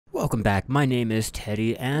Welcome back, my name is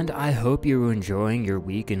Teddy, and I hope you're enjoying your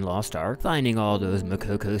week in Lost Ark. Finding all those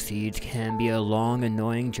Mokoko seeds can be a long,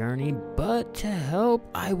 annoying journey, but to help,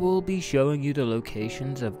 I will be showing you the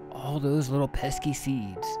locations of all those little pesky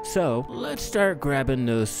seeds. So, let's start grabbing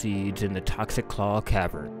those seeds in the Toxiclaw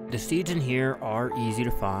Cavern. The seeds in here are easy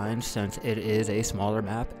to find since it is a smaller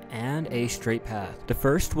map and a straight path. The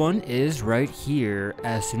first one is right here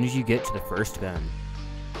as soon as you get to the first bend.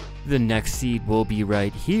 The next seed will be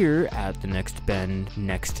right here at the next bend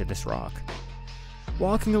next to this rock.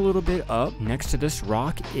 Walking a little bit up next to this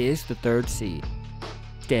rock is the third seed.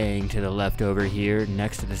 Staying to the left over here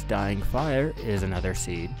next to this dying fire is another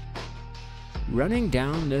seed. Running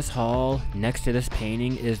down this hall next to this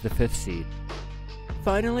painting is the fifth seed.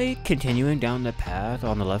 Finally, continuing down the path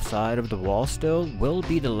on the left side of the wall still will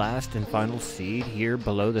be the last and final seed here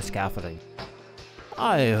below the scaffolding.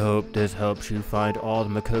 I hope this helps you find all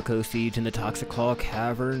the Mokoko seeds in the Toxiclaw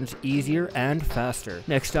Caverns easier and faster.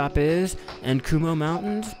 Next stop is Nkumo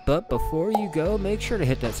Mountains, but before you go, make sure to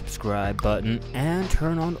hit that subscribe button and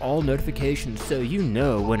turn on all notifications so you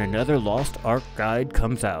know when another Lost Ark guide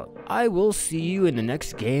comes out. I will see you in the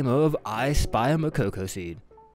next game of I Spy a Mokoko Seed.